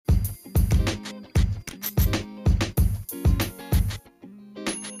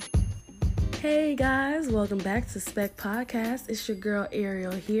Hey guys, welcome back to Spec Podcast. It's your girl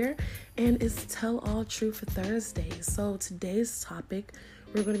Ariel here, and it's Tell All True for Thursday. So today's topic,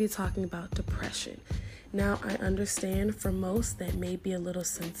 we're going to be talking about depression. Now, I understand for most that may be a little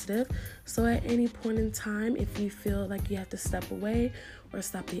sensitive, so at any point in time, if you feel like you have to step away or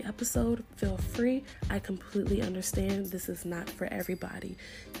stop the episode, feel free. I completely understand this is not for everybody.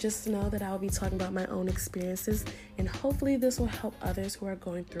 Just know that I'll be talking about my own experiences, and hopefully this will help others who are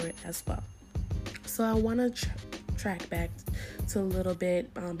going through it as well. So I want to track back to a little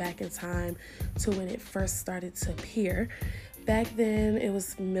bit back in time to when it first started to appear. Back then, it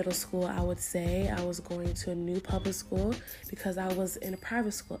was middle school, I would say. I was going to a new public school because I was in a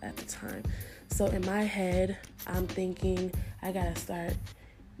private school at the time. So in my head, I'm thinking I got to start,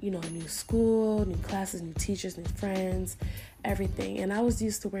 a new school, new classes, new teachers, new friends, everything. And I was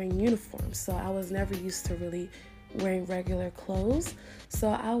used to wearing uniforms, so I was never used to really wearing regular clothes. So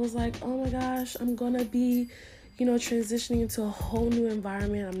I was like, oh my gosh, I'm going to be transitioning into a whole new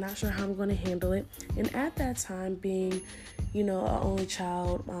environment. I'm not sure how I'm going to handle it. And at that time, being, an only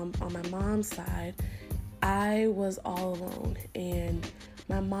child on my mom's side, I was all alone. And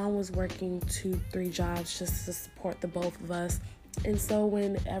my mom was working 2-3 jobs just to support the both of us. And so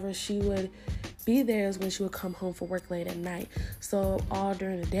whenever she would be there is when she would come home from work late at night. So all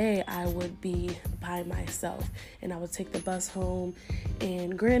during the day, I would be by myself. And I would take the bus home.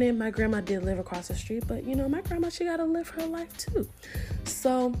 And granted, my grandma did live across the street. But, my grandma, she got to live her life too.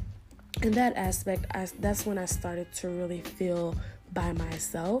 So in that aspect, that's when I started to really feel by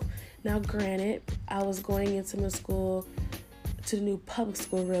myself. Now, granted, I was going into middle school, to the new public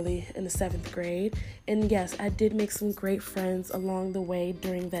school really in the 7th grade. And yes, I did make some great friends along the way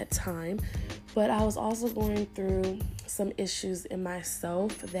during that time. But I was also going through some issues in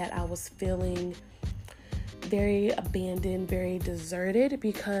myself that I was feeling very abandoned, very deserted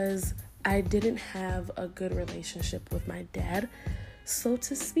because I didn't have a good relationship with my dad, so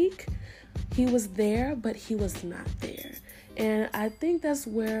to speak. He was there, but he was not there. And I think that's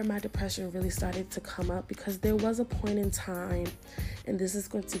where my depression really started to come up because there was a point in time, and this is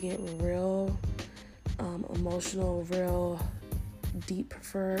going to get real emotional, real deep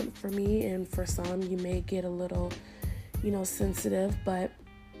for me, and for some you may get a little sensitive, but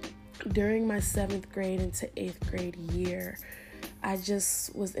during my 7th grade into 8th grade year, I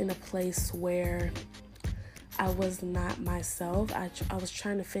just was in a place where I was not myself. I was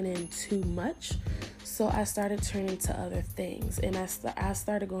trying to fit in too much, so I started turning to other things, and I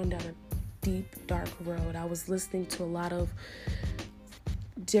started going down a deep, dark road. I was listening to a lot of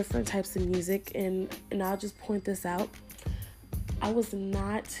different types of music, and I'll just point this out. I was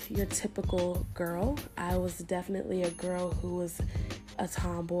not your typical girl. I was definitely a girl who was a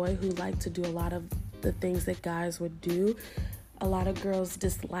tomboy who liked to do a lot of the things that guys would do. A lot of girls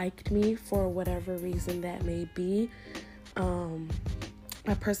disliked me for whatever reason that may be.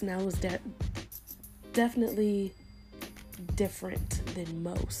 My personality was definitely different than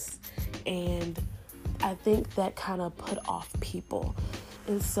most. And I think that kind of put off people.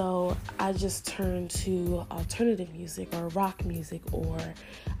 And so I just turned to alternative music or rock music, or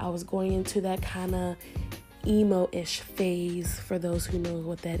I was going into that kind of emo-ish phase, for those who know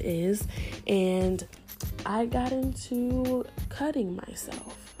what that is. And I got into cutting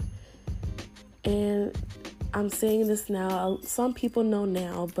myself. And I'm saying this now, some people know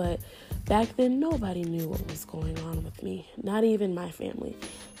now, but back then nobody knew what was going on with me, not even my family.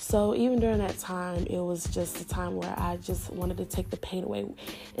 So even during that time, it was just a time where I just wanted to take the pain away.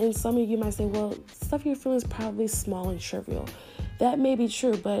 And some of you might say, well, stuff you're feeling is probably small and trivial. That may be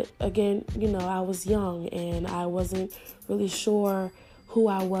true, but again, I was young and I wasn't really sure who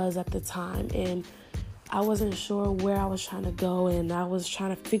I was at the time. And I wasn't sure where I was trying to go, and I was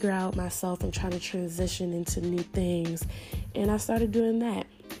trying to figure out myself and trying to transition into new things. And I started doing that.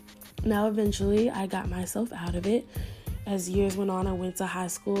 Now, eventually, I got myself out of it. As years went on, I went to high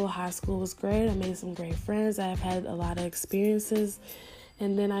school. High school was great. I made some great friends. I've had a lot of experiences.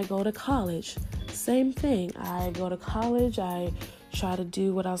 And then I go to college. Same thing. I go to college. I try to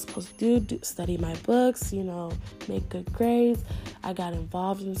do what I was supposed to do, study my books, make good grades. I got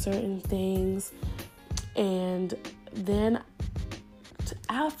involved in certain things. And then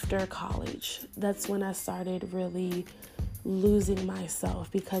after college, that's when I started really losing myself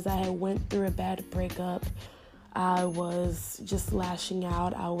because I had went through a bad breakup. I was just lashing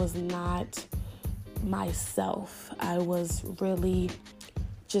out. I was not myself. I was really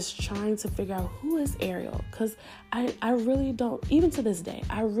just trying to figure out who is Ariel, because I really don't, even to this day,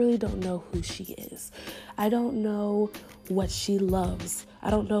 I really don't know who she is. I don't know what she loves. I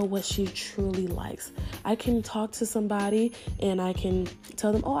don't know what she truly likes. I can talk to somebody and I can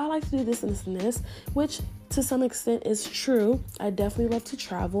tell them, oh, I like to do this and this and this, which to some extent is true. I definitely love to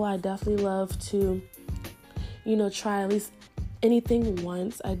travel. I definitely love to, try at least anything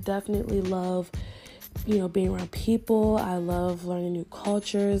once. I definitely love being around people. I love learning new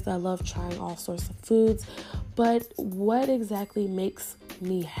cultures. I love trying all sorts of foods. But what exactly makes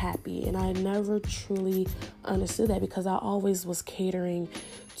me happy? And I never truly understood that, because I always was catering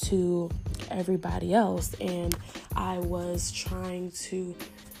to everybody else. And I was trying to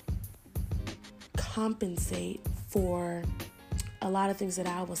compensate for a lot of things that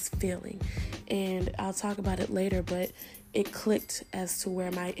I was feeling. And I'll talk about it later, but it clicked as to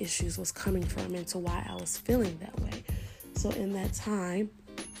where my issues was coming from and to why I was feeling that way. So in that time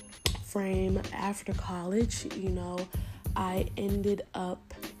frame after college, I ended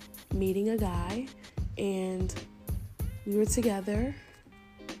up meeting a guy and we were together.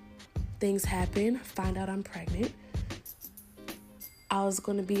 Things happened, find out I'm pregnant. I was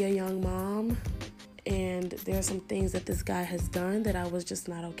going to be a young mom, and there are some things that this guy has done that I was just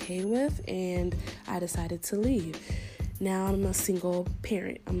not okay with, and I decided to leave. Now I'm a single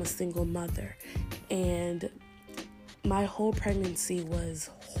parent. I'm a single mother. And my whole pregnancy was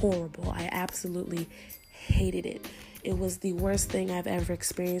horrible. I absolutely hated it. It was the worst thing I've ever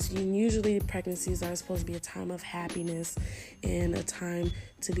experienced. Usually pregnancies are supposed to be a time of happiness and a time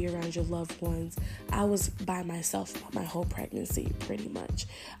to be around your loved ones. I was by myself my whole pregnancy, pretty much.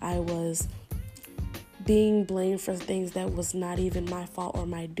 I was being blamed for things that was not even my fault or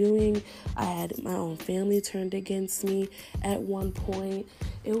my doing. I had my own family turned against me at one point.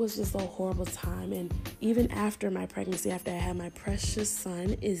 It was just a horrible time. And even after my pregnancy, after I had my precious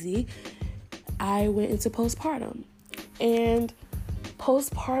son, Izzy, I went into postpartum. And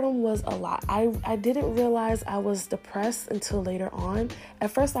postpartum was a lot. I didn't realize I was depressed until later on. At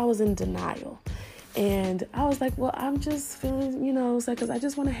first, I was in denial. And I was like, well, I'm just feeling, it's like, because I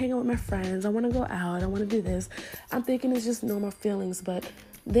just want to hang out with my friends. I want to go out. I want to do this. I'm thinking it's just normal feelings. But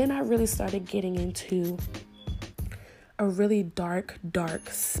then I really started getting into a really dark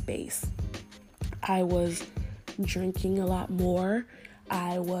space. I was drinking a lot more.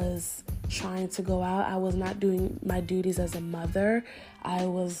 I was trying to go out. I was not doing my duties as a mother. I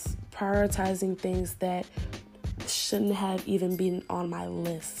was prioritizing things that shouldn't have even been on my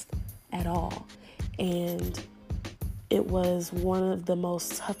list at all. And it was one of the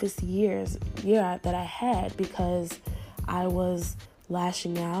most toughest years that I had, because I was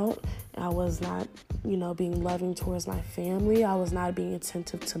lashing out. I was not, being loving towards my family. I was not being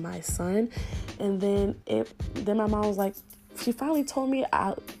attentive to my son. And then my mom was like, she finally told me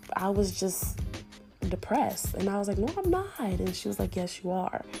I was just depressed. And I was like, no, I'm not. And she was like, yes, you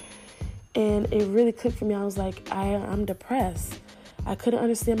are. And it really clicked for me. I was like, I'm depressed. I couldn't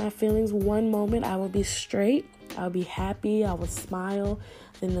understand my feelings. One moment I would be straight, I would be happy, I would smile.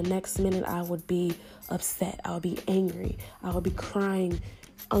 Then the next minute I would be upset, I would be angry, I would be crying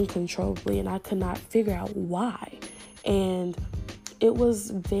uncontrollably, and I could not figure out why. And it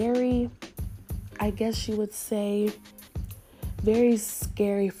was very, I guess you would say, very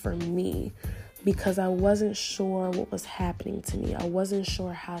scary for me, because I wasn't sure what was happening to me. I wasn't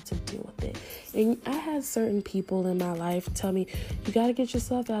sure how to deal with it. And I had certain people in my life tell me, you got to get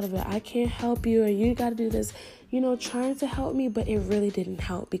yourself out of it. I can't help you, and you got to do this, trying to help me, but it really didn't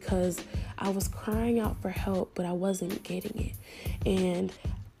help, because I was crying out for help, but I wasn't getting it. And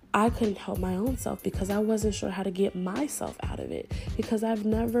I couldn't help my own self, because I wasn't sure how to get myself out of it, because I've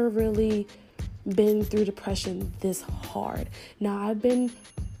never really been through depression this hard. Now, I've been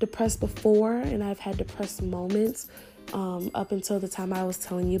depressed before, and I've had depressed moments up until the time I was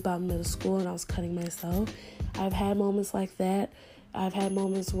telling you about middle school and I was cutting myself. I've had moments like that. I've had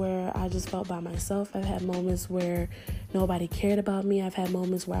moments where I just felt by myself. I've had moments where nobody cared about me. I've had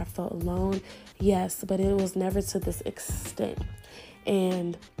moments where I felt alone. Yes, but it was never to this extent.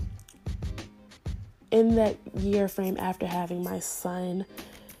 And in that year frame after having my son,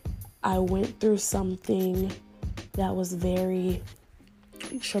 I went through something that was very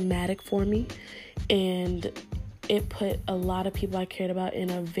traumatic for me, and it put a lot of people I cared about in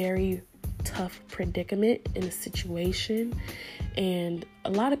a very tough predicament, in a situation. And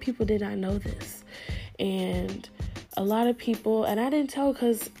a lot of people did not know this, and a lot of people, and I didn't tell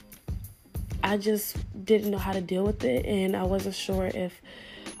because I just didn't know how to deal with it, and I wasn't sure if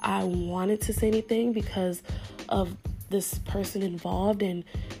I wanted to say anything because of this person involved and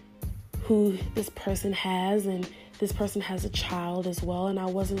who this person has, and this person has a child as well, and I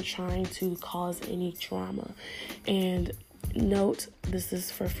wasn't trying to cause any drama. And note, this is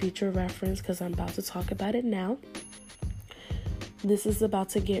for future reference because I'm about to talk about it now. This is about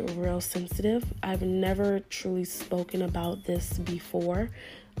to get real sensitive. I've never truly spoken about this before.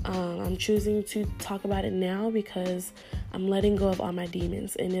 I'm choosing to talk about it now because I'm letting go of all my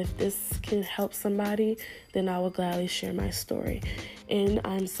demons. And if this can help somebody, then I will gladly share my story. And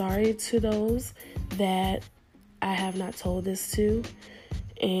I'm sorry to those that I have not told this to.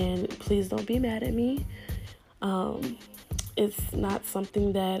 And please don't be mad at me. It's not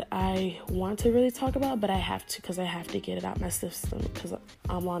something that I want to really talk about, but I have to, because I have to get it out my system because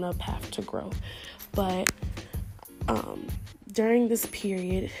I'm on a path to growth. But during this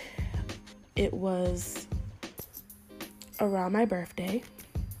period, it was around my birthday,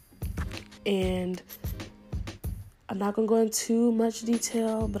 and I'm not going to go into too much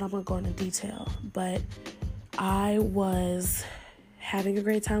detail, but I'm going to go into detail. But I was having a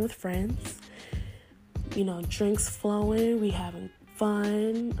great time with friends. You know, drinks flowing, we having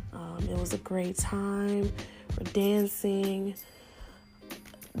fun. It was a great time. We're dancing.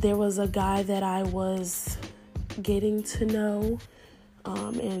 There was a guy that I was getting to know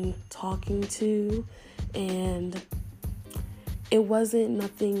and talking to, and it wasn't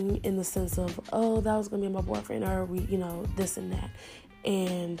nothing in the sense of, oh, that was gonna be my boyfriend, or we, you know, this and that.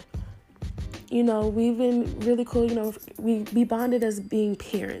 And you know, we've been really cool. You know, we bonded as being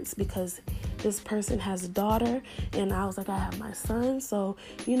parents because this person has a daughter, and I was like, I have my son. So,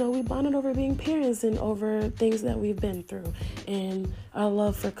 you know, we bonded over being parents and over things that we've been through and our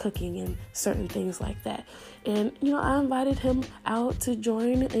love for cooking and certain things like that. And, you know, I invited him out to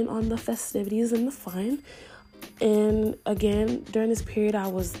join in on the festivities and the fun. And again, during this period, I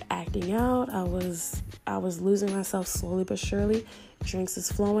was acting out. I was losing myself slowly but surely. Drinks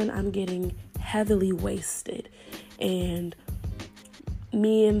is flowing. I'm getting heavily wasted. And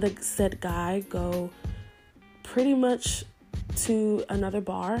me and the said guy go pretty much to another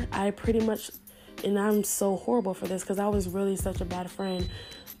bar. And I'm so horrible for this because I was really such a bad friend,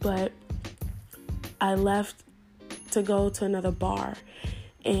 but I left to go to another bar,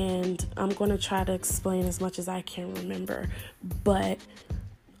 and I'm going to try to explain as much as I can remember. But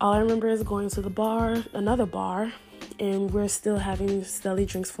all I remember is going to the bar, another bar, and we're still having steady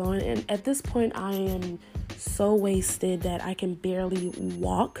drinks flowing. And at this point, I am so wasted that I can barely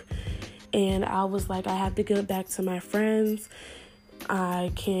walk. And I was like, I have to get back to my friends.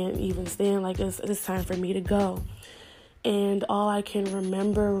 I can't even stand. Like, it's time for me to go. And all I can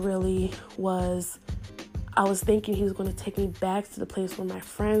remember really was I was thinking he was going to take me back to the place where my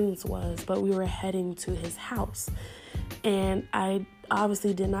friends was, but we were heading to his house. And I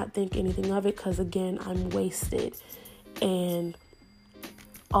obviously did not think anything of it because, again, I'm wasted. And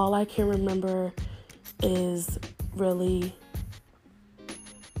all I can remember is really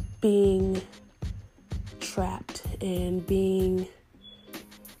being trapped and being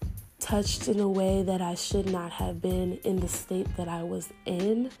touched in a way that I should not have been in the state that I was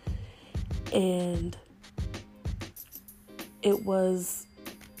in. And it was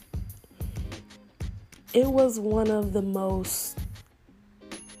one of the most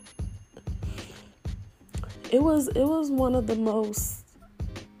one of the most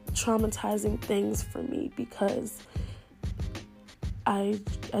traumatizing things for me because I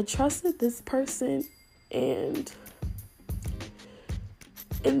trusted this person, and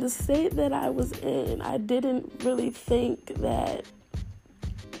in the state that I was in, I didn't really think that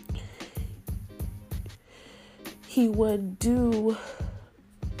he would do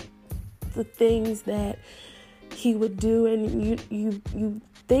the things that he would do, and you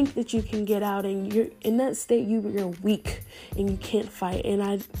think that you can get out, and you're in that state, you're weak and you can't fight. And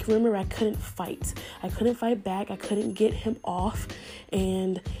I remember I couldn't fight back. I couldn't get him off,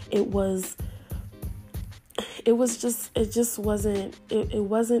 and it wasn't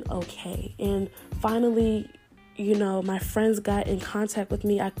okay. And finally, you know, my friends got in contact with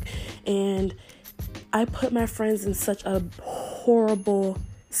me, and I put my friends in such a horrible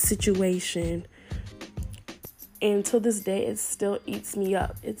situation. And to this day, it still eats me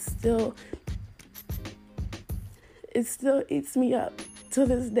up. It still eats me up to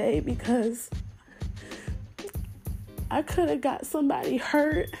this day because I could have got somebody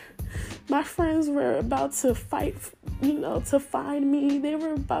hurt. My friends were about to fight, you know, to find me. They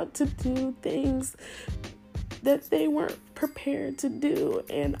were about to do things that they weren't prepared to do.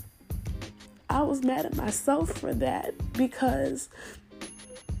 And I was mad at myself for that because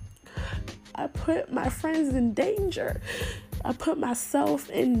I put my friends in danger. I put myself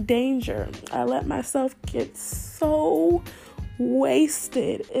in danger. I let myself get so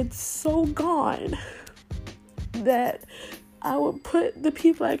wasted. It's so gone that I would put the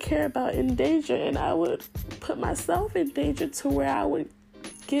people I care about in danger, and I would put myself in danger to where I would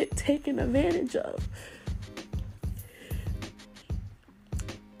get taken advantage of.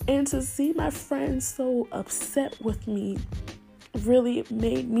 And to see my friends so upset with me really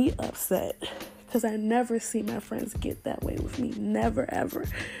made me upset, because I never see my friends get that way with me. Never, ever.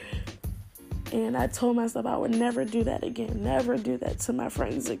 And I told myself I would never do that again. Never do that to my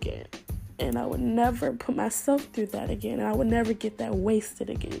friends again. And I would never put myself through that again. And I would never get that wasted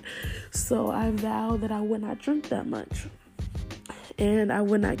again. So I vowed that I would not drink that much. And I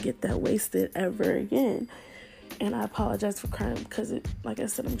would not get that wasted ever again. And I apologize for crying because, like I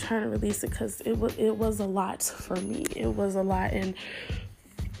said, I'm trying to release it because it was a lot for me. It was a lot, and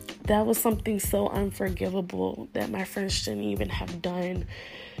that was something so unforgivable that my friends shouldn't even have done.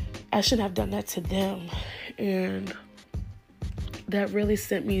 I shouldn't have done that to them, and that really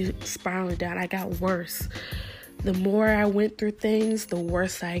sent me spiraling down. I got worse. The more I went through things, the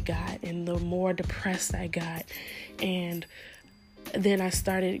worse I got, and the more depressed I got. And then I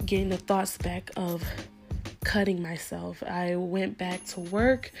started getting the thoughts back of cutting myself. I went back to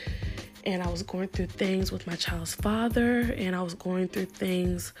work, and I was going through things with my child's father, and I was going through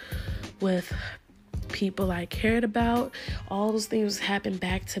things with people I cared about. All those things happened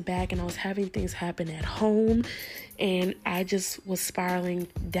back to back, and I was having things happen at home, and I just was spiraling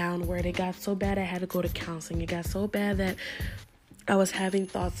downward. It got so bad I had to go to counseling. It got so bad that I was having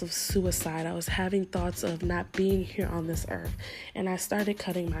thoughts of suicide. I was having thoughts of not being here on this earth. And I started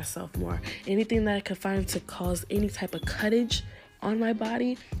cutting myself more. Anything that I could find to cause any type of cuttage on my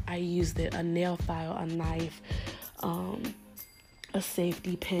body, I used it. A nail file, a knife, a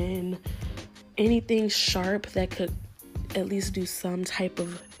safety pin, anything sharp that could at least do some type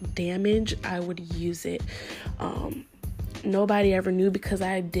of damage, I would use it. Nobody ever knew because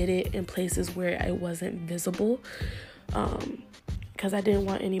I did it in places where it wasn't visible. Because I didn't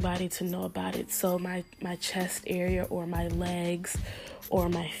want anybody to know about it. So my chest area, or my legs, or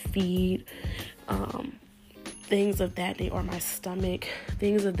my feet, things of that nature, or my stomach,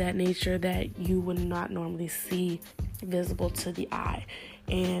 things of that nature that you would not normally see visible to the eye.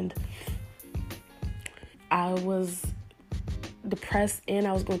 And I was depressed, and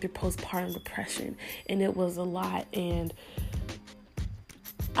I was going through postpartum depression, and it was a lot. And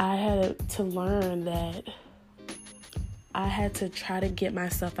I had to learn that I had to try to get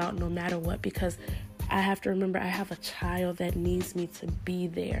myself out no matter what, because I have to remember I have a child that needs me to be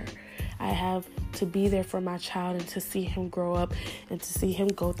there. I have to be there for my child and to see him grow up and to see him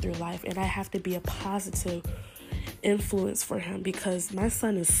go through life. And I have to be a positive influence for him, because my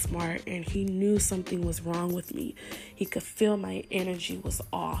son is smart, and he knew something was wrong with me. He could feel my energy was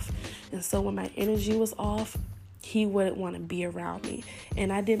off. And so when my energy was off, he wouldn't want to be around me.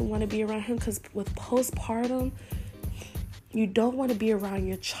 And I didn't want to be around him, because with postpartum, you don't want to be around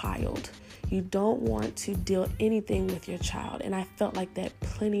your child. You don't want to deal anything with your child. And I felt like that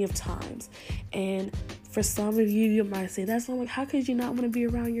plenty of times. And for some of you, you might say, that's not like, how could you not want to be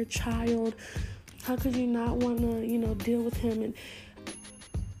around your child? How could you not want to, deal with him? And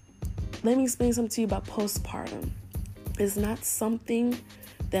let me explain something to you about postpartum. It's not something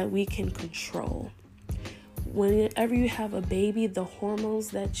that we can control. Whenever you have a baby, the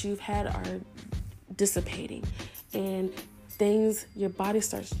hormones that you've had are dissipating, and your body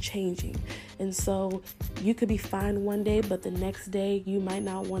starts changing. And so you could be fine one day, but the next day you might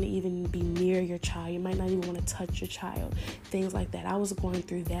not want to even be near your child. You might not even want to touch your child. Things like that. I was going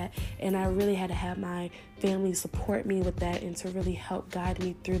through that, and I really had to have my family support me with that and to really help guide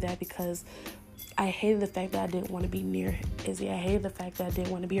me through that, because I hated the fact that I didn't want to be near Izzy. I hated the fact that I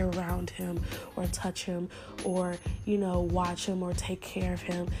didn't want to be around him or touch him or, watch him or take care of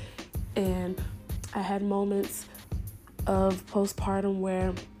him. And I had moments of postpartum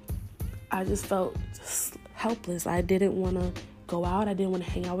where I just felt helpless. I didn't want to go out. I didn't want to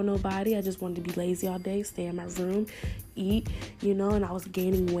hang out with nobody. I just wanted to be lazy all day, stay in my room, eat, and I was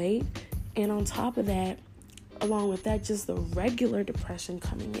gaining weight. And on top of that, along with that, just the regular depression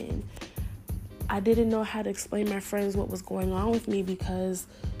coming in. I didn't know how to explain to my friends what was going on with me, because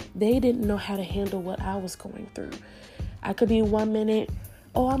they didn't know how to handle what I was going through. I could be 1 minute,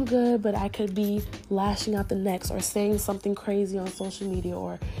 oh, I'm good, but I could be lashing out the next, or saying something crazy on social media,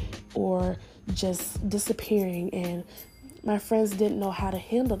 or just disappearing. And my friends didn't know how to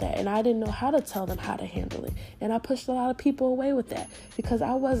handle that, and I didn't know how to tell them how to handle it. And I pushed a lot of people away with that, because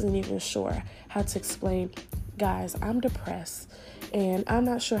I wasn't even sure how to explain, guys, I'm depressed, and I'm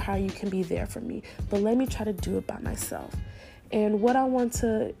not sure how you can be there for me, but let me try to do it by myself. And what I want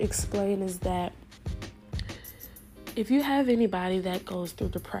to explain is that If you have anybody that goes through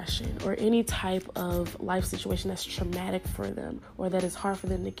depression or any type of life situation that's traumatic for them or that is hard for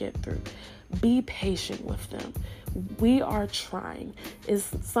them to get through, be patient with them. We are trying.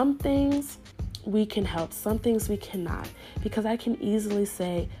 Some things we can help, some things we cannot, because I can easily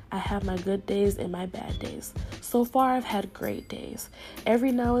say I have my good days and my bad days. So far, I've had great days.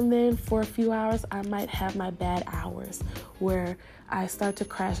 Every now and then, for a few hours, I might have my bad hours where I start to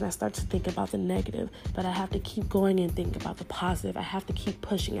crash and I start to think about the negative, but I have to keep going and think about the positive. I have to keep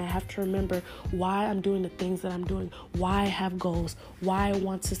pushing. I have to remember why I'm doing the things that I'm doing, why I have goals, why I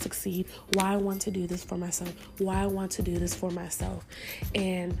want to succeed, why I want to do this for myself, why I want to do this for myself.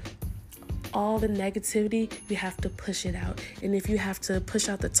 And all the negativity, you have to push it out. And if you have to push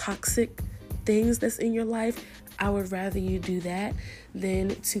out the toxic things that's in your life, I would rather you do that than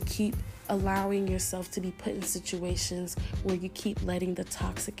to keep allowing yourself to be put in situations where you keep letting the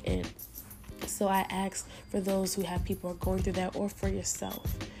toxic in. So I ask for those who have people who are going through that, or for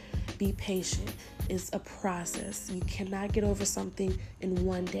yourself, be patient. It's a process. You cannot get over something in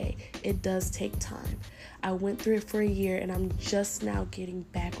one day. It does take time. I went through it for a year and I'm just now getting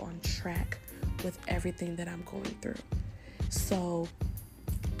back on track with everything that I'm going through. So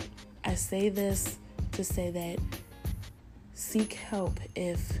I say this to say that seek help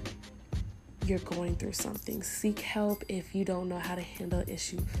if you're going through something. Seek help if you don't know how to handle an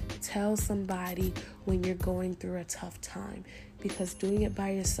issue. Tell somebody when you're going through a tough time, because doing it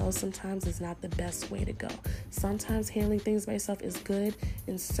by yourself sometimes is not the best way to go. Sometimes handling things by yourself is good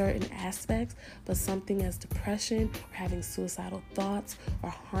in certain aspects, but something as depression or having suicidal thoughts or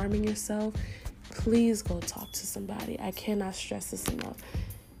harming yourself, please go talk to somebody. I cannot stress this enough.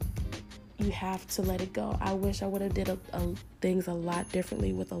 You have to let it go. I wish I would have did things a lot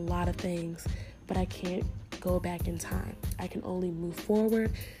differently with a lot of things, but I can't go back in time. I can only move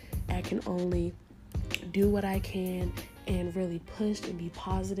forward. I can only do what I can and really push and be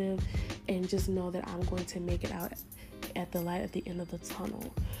positive and just know that I'm going to make it out at the light at the end of the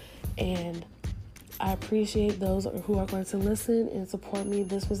tunnel. And I appreciate those who are going to listen and support me.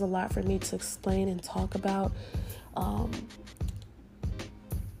 This was a lot for me to explain and talk about.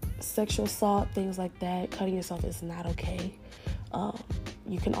 Sexual assault, things like that, cutting yourself is not okay.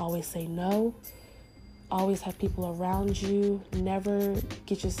 You can always say no. Always have people around you. Never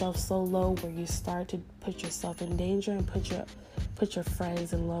get yourself so low where you start to put yourself in danger and put your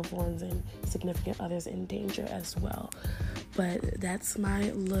friends and loved ones and significant others in danger as well. But that's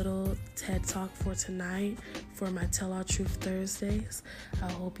my little TED Talk for tonight for my Tell All Truth Thursdays.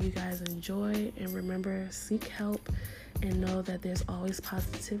 I hope you guys enjoy, and remember, seek help and know that there's always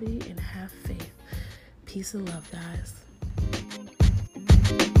positivity and have faith. Peace and love, guys.